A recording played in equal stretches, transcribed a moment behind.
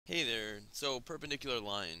Hey there. So perpendicular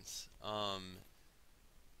lines.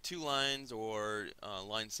 Two lines or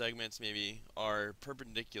line segments maybe are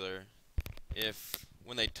perpendicular if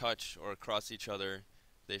when they touch or cross each other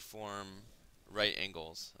they form right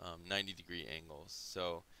angles, 90-degree angles.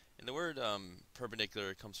 So and the word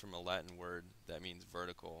perpendicular comes from a Latin word that means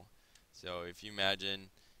vertical. So if you imagine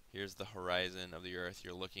here's the horizon of the earth,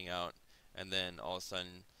 you're looking out and then all of a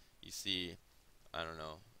sudden you see, I don't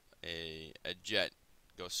know, a jet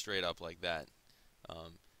go straight up like that.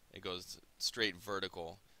 Um, it goes straight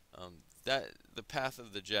vertical. That the path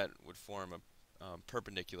of the jet would form a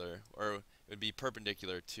perpendicular, or it would be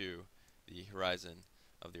perpendicular to the horizon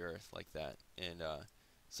of the Earth, like that. And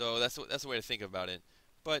so that's the way to think about it.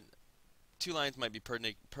 But two lines might be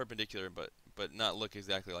perpendicular, but not look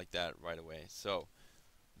exactly like that right away. So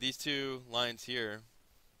these two lines here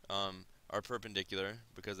are perpendicular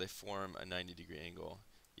because they form a 90-degree angle,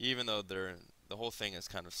 even though the whole thing is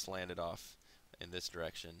kind of slanted off in this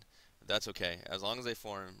direction. That's okay. As long as they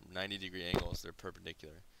form 90-degree angles, they're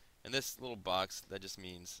perpendicular. And this little box, that just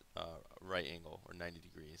means right angle, or 90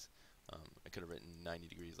 degrees. I could have written 90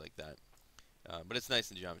 degrees like that. But it's nice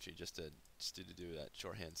in geometry just to do that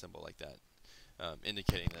shorthand symbol like that,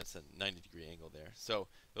 indicating that's a 90-degree angle there. So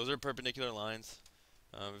those are perpendicular lines.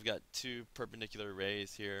 We've got two perpendicular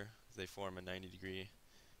rays here. They form a 90-degree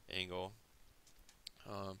angle.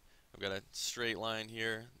 I've got a straight line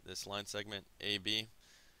here, this line segment AB,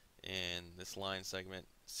 and this line segment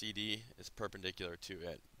CD is perpendicular to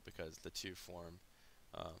it because the two form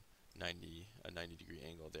uh, a 90-degree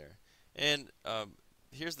angle there. And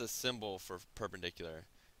here's the symbol for perpendicular.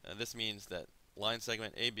 This means that line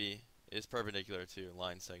segment AB is perpendicular to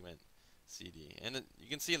line segment CD. And you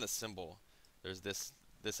can see in the symbol there's this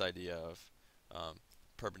idea of um,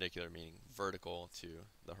 perpendicular meaning vertical to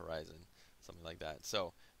the horizon, something like that.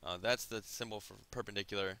 So that's the symbol for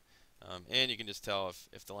perpendicular. And you can just tell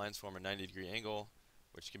if the lines form a 90-degree angle,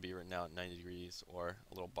 which can be written out 90 degrees, or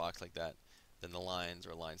a little box like that, then the lines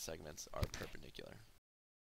or line segments are perpendicular.